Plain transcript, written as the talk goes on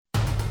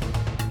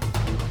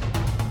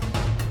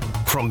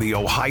From the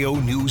Ohio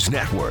News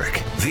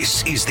Network,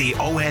 this is the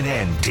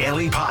ONN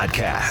Daily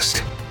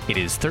Podcast. It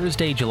is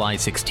Thursday, July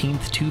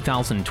 16th,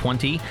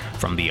 2020.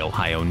 From the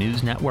Ohio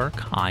News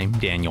Network, I'm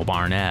Daniel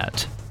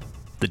Barnett.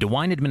 The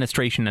DeWine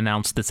administration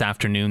announced this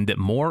afternoon that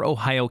more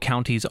Ohio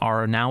counties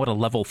are now at a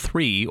level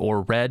 3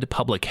 or red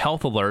public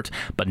health alert,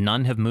 but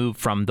none have moved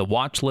from the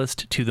watch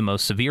list to the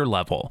most severe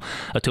level.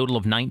 A total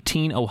of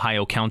 19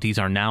 Ohio counties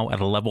are now at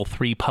a level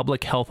 3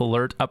 public health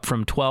alert, up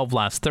from 12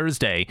 last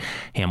Thursday.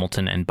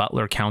 Hamilton and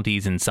Butler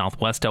counties in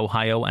southwest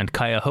Ohio and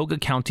Cuyahoga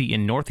County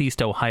in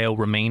northeast Ohio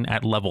remain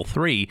at level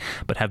 3,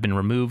 but have been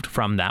removed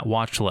from that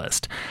watch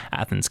list.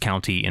 Athens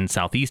County in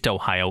southeast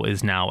Ohio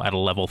is now at a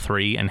level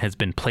 3 and has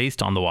been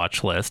placed on the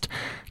watch list.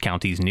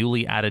 Counties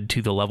newly added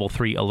to the level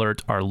 3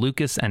 alert are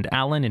Lucas and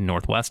Allen in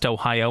northwest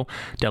Ohio,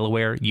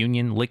 Delaware,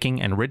 Union,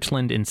 Licking, and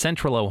Richland in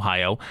central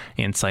Ohio,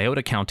 and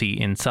Scioto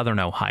County in southern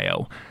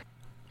Ohio.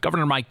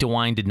 Governor Mike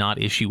DeWine did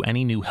not issue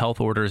any new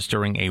health orders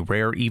during a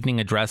rare evening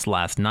address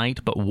last night,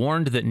 but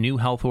warned that new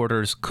health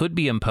orders could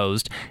be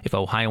imposed if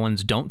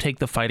Ohioans don't take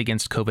the fight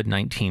against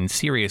COVID-19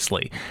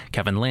 seriously.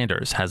 Kevin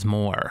Landers has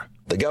more.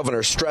 The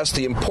governor stressed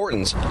the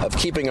importance of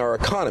keeping our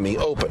economy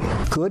open.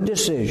 Good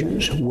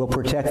decisions will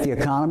protect the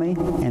economy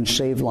and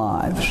save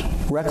lives.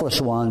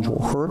 Reckless ones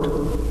will hurt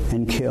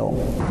and kill.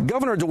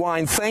 Governor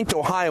DeWine thanked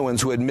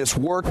Ohioans who had missed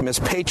work,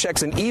 missed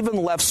paychecks, and even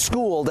left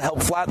school to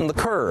help flatten the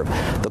curve.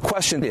 The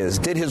question is,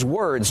 did his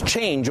words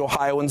change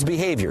Ohioans'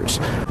 behaviors?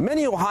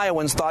 Many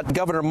Ohioans thought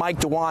Governor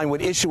Mike DeWine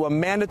would issue a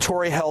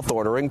mandatory health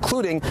order,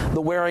 including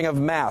the wearing of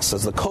masks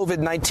as the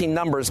COVID-19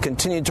 numbers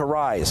continued to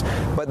rise.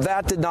 But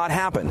that did not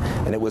happen,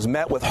 and it was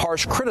met with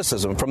harsh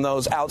criticism from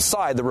those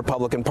outside the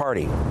Republican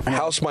Party.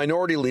 House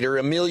Minority Leader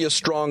Amelia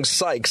Strong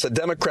Sykes, a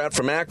Democrat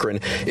from Akron,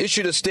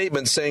 issued a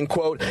statement saying,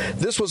 quote,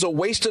 "This was a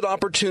wasted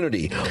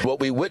opportunity. What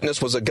we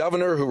witnessed was a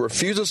governor who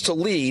refuses to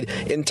lead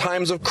in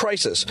times of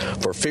crisis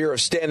for fear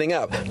of standing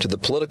up to the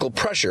political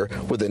pressure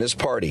within his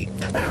party."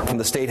 From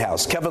the State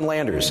House, Kevin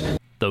Landers.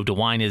 Though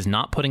DeWine is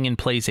not putting in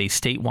place a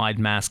statewide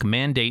mask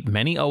mandate,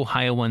 many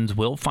Ohioans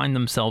will find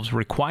themselves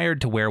required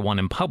to wear one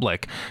in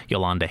public.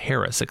 Yolanda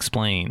Harris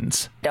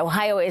explains.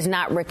 Ohio is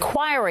not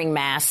requiring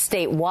masks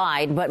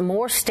statewide, but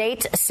more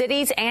states,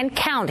 cities, and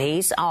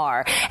counties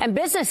are. And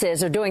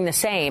businesses are doing the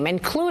same,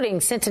 including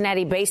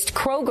Cincinnati-based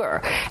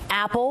Kroger.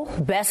 Apple,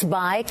 Best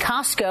Buy,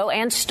 Costco,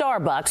 and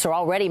Starbucks are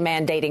already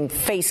mandating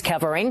face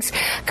coverings.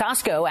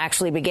 Costco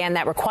actually began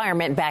that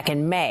requirement back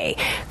in May.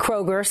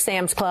 Kroger,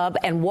 Sam's Club,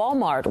 and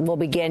Walmart will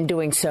begin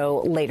doing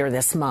so later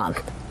this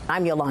month.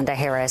 I'm Yolanda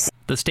Harris.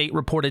 The state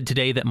reported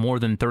today that more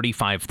than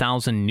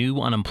 35,000 new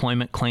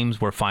unemployment claims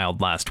were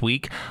filed last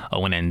week.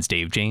 ONN's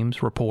Dave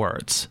James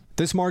reports.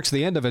 This marks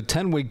the end of a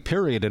 10-week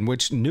period in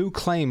which new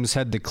claims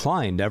had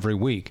declined every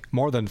week.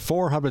 More than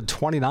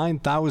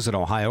 429,000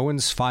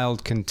 Ohioans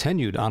filed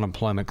continued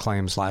unemployment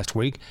claims last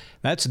week.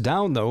 That's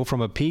down, though,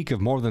 from a peak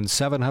of more than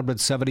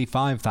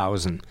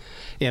 775,000.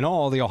 In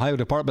all, the Ohio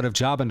Department of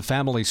Job and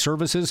Family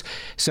Services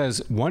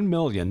says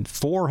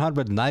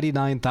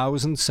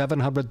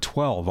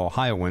 1,499,712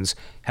 Ohioans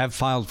have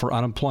filed for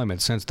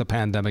unemployment since the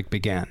pandemic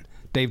began.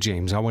 Dave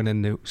James,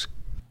 ONN News.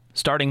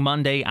 Starting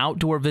Monday,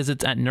 outdoor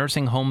visits at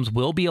nursing homes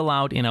will be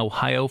allowed in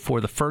Ohio for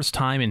the first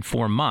time in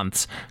 4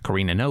 months.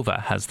 Karina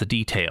Nova has the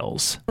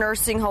details.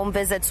 Nursing home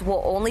visits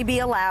will only be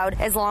allowed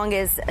as long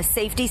as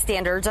safety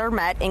standards are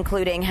met,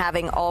 including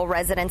having all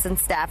residents and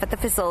staff at the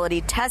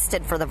facility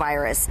tested for the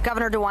virus.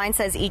 Governor DeWine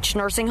says each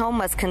nursing home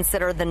must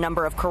consider the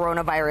number of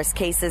coronavirus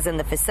cases in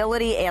the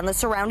facility and the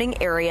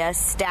surrounding area,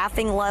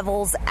 staffing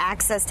levels,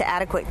 access to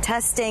adequate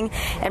testing,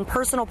 and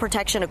personal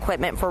protection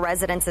equipment for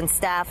residents and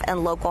staff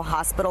and local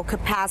hospital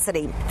capacity.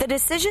 The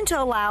decision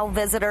to allow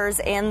visitors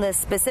and the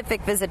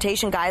specific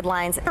visitation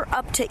guidelines are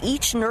up to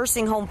each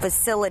nursing home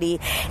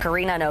facility.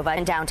 Karina Nova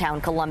in downtown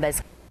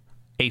Columbus.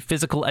 A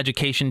physical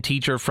education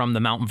teacher from the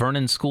Mount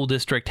Vernon School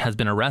District has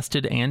been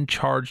arrested and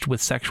charged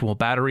with sexual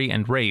battery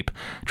and rape.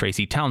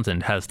 Tracy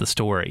Townsend has the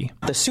story.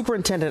 The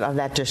superintendent of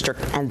that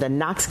district and the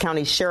Knox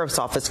County Sheriff's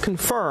Office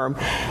confirm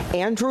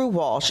Andrew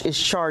Walsh is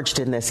charged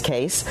in this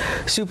case.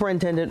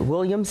 Superintendent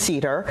William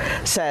Cedar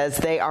says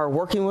they are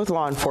working with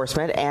law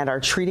enforcement and are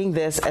treating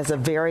this as a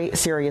very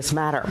serious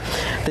matter.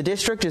 The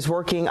district is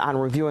working on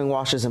reviewing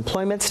Walsh's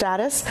employment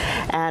status,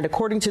 and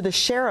according to the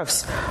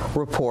sheriff's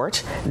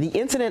report, the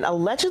incident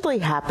allegedly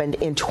happened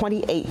in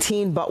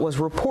 2018 but was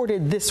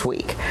reported this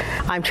week.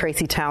 I'm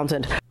Tracy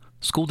Townsend.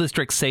 School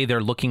districts say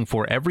they're looking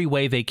for every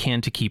way they can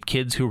to keep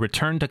kids who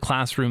return to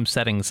classroom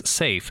settings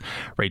safe.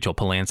 Rachel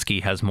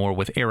Polanski has more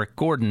with Eric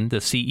Gordon, the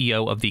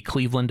CEO of the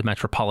Cleveland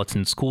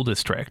Metropolitan School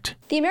District.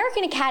 The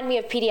American Academy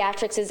of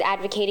Pediatrics is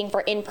advocating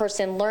for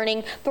in-person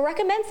learning, but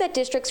recommends that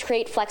districts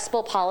create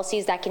flexible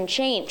policies that can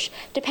change,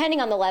 depending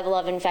on the level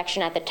of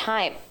infection at the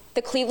time.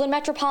 The Cleveland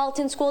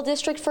Metropolitan School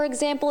District, for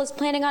example, is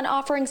planning on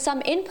offering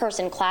some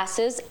in-person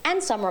classes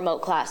and some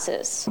remote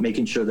classes.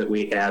 Making sure that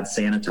we add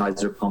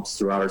sanitizer pumps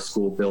throughout our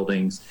school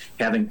buildings,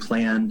 having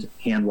planned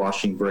hand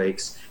washing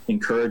breaks,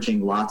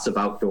 encouraging lots of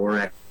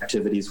outdoor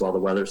activities while the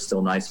weather's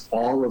still nice.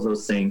 All of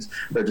those things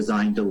are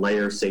designed to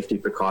layer safety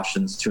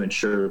precautions to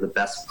ensure the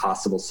best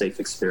possible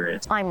safe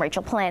experience. I'm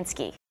Rachel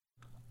Polanski.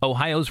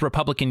 Ohio's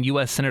Republican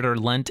U.S. Senator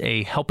lent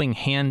a helping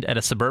hand at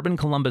a suburban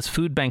Columbus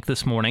food bank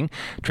this morning.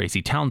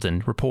 Tracy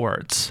Townsend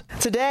reports.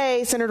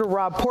 Today, Senator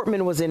Rob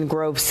Portman was in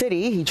Grove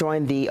City. He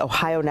joined the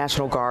Ohio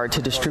National Guard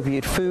to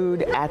distribute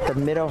food at the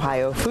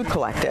Mid-Ohio Food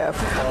Collective.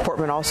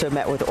 Portman also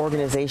met with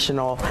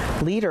organizational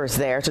leaders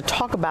there to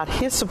talk about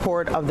his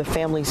support of the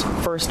Families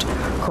First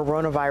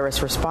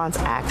Coronavirus Response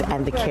Act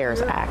and the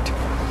CARES Act.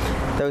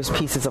 Those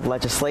pieces of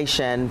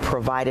legislation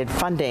provided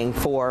funding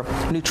for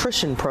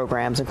nutrition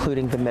programs,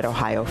 including the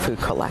Mid-Ohio Food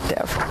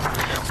Collective.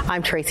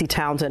 I'm Tracy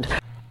Townsend.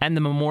 And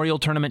the Memorial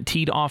Tournament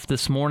teed off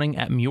this morning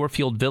at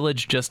Muirfield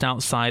Village just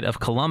outside of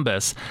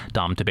Columbus.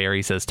 Dom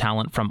Tiberi says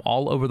talent from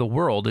all over the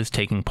world is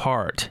taking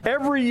part.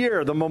 Every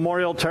year, the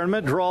Memorial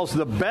Tournament draws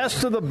the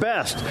best of the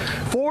best.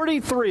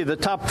 43 of the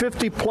top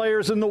 50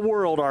 players in the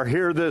world are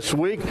here this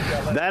week.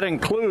 That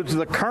includes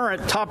the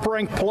current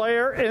top-ranked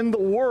player in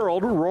the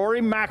world,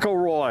 Rory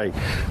McIlroy.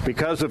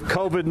 Because of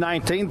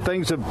COVID-19,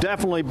 things have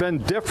definitely been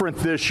different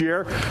this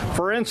year.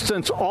 For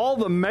instance, all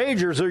the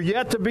majors are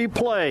yet to be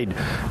played.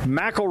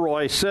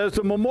 McIlroy says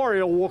the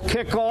Memorial will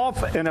kick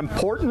off an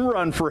important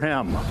run for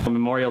him. The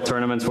Memorial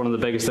Tournament's one of the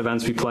biggest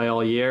events we play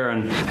all year,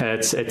 and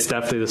it's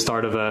definitely the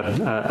start of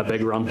a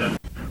big run.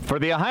 For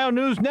the Ohio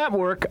News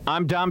Network,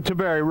 I'm Dom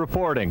Tiberi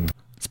reporting.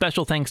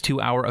 Special thanks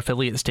to our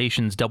affiliate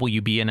stations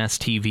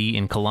WBNS-TV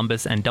in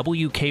Columbus and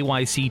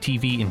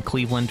WKYC-TV in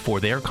Cleveland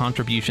for their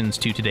contributions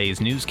to today's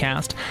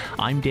newscast.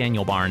 I'm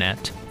Daniel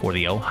Barnett for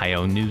the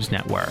Ohio News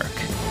Network.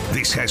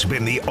 This has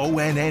been the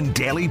ONN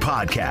Daily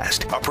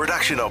Podcast, a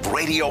production of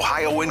Radio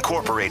Ohio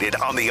Incorporated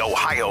on the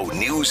Ohio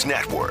News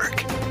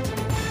Network.